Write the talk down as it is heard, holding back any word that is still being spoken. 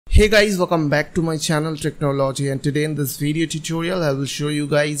Hey guys, welcome back to my channel Technology, and today in this video tutorial I will show you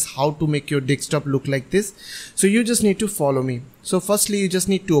guys how to make your desktop look like this. So you just need to follow me. So firstly you just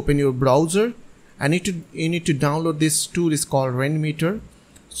need to open your browser and you need to download this tool. Is called Rainmeter.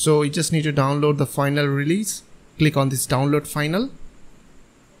 So you just need to download the final release. Click on this download final.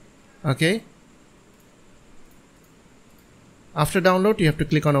 Okay. After download you have to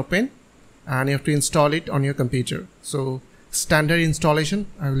click on open and you have to install it on your computer. So standard installation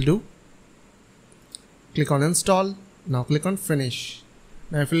I will do. Click on install. Now click on finish.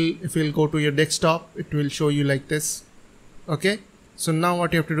 Now if you'll go to your desktop, it will show you like this. Okay, so now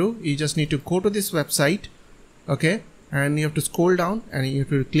what you have to do, you just need to go to this website. Okay, and you have to scroll down and you have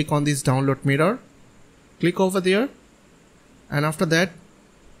to click on this download mirror. Click over there, and after that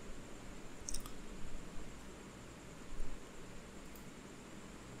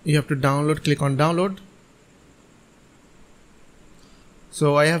you have to download. Click on download.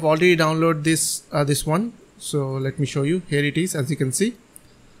 So I have already downloaded this one, so let me show you. Here it is, as you can see.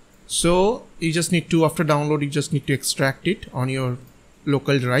 So you just need to, after download, you just need to extract it on your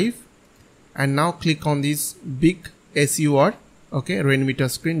local drive, and now click on this big SUR, okay,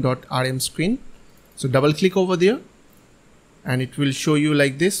 Rainmeter screen.rm screen. So double click over there and it will show you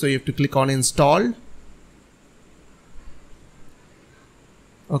like this. So you have to click on install.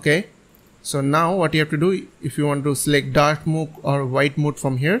 Okay. So now what you have to do, if you want to select dark mode or white mode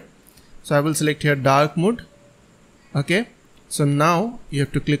from here, so I will select here dark mode. Okay, so now you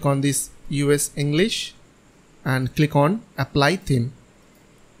have to click on this US English and click on apply theme,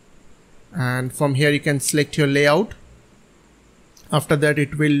 and from here you can select your layout. After that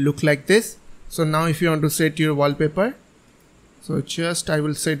it will look like this. So now if you want to set your wallpaper, so just I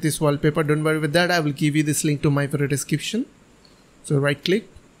will set this wallpaper. Don't worry with that, I will give you this link to my video description. So right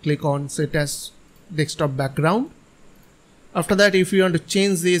click on set as desktop background. After that, if you want to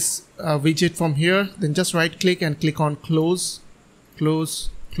change this widget from here, then just right click and click on close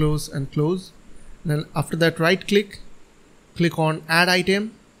and close. Then after that, right click on add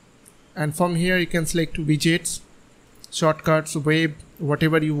item, and from here you can select widgets, shortcuts, web,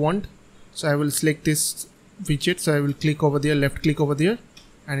 whatever you want. So I will select this widget. So I will click over there, left click over there,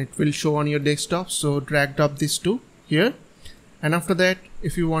 and it will show on your desktop. So drag up this to here. And after that,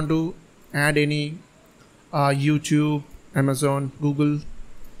 if you want to add any YouTube, Amazon, Google,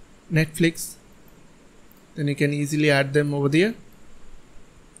 Netflix, then you can easily add them over there.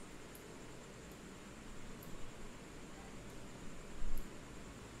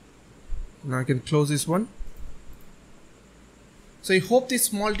 Now I can close this one. So I hope this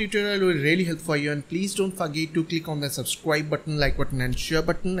small tutorial will really help for you, and please don't forget to click on the subscribe button, like button and share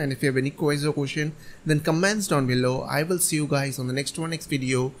button. And if you have any quiz or question, then comments down below. I will see you guys on the next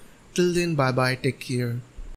video. Till then, bye bye, take care.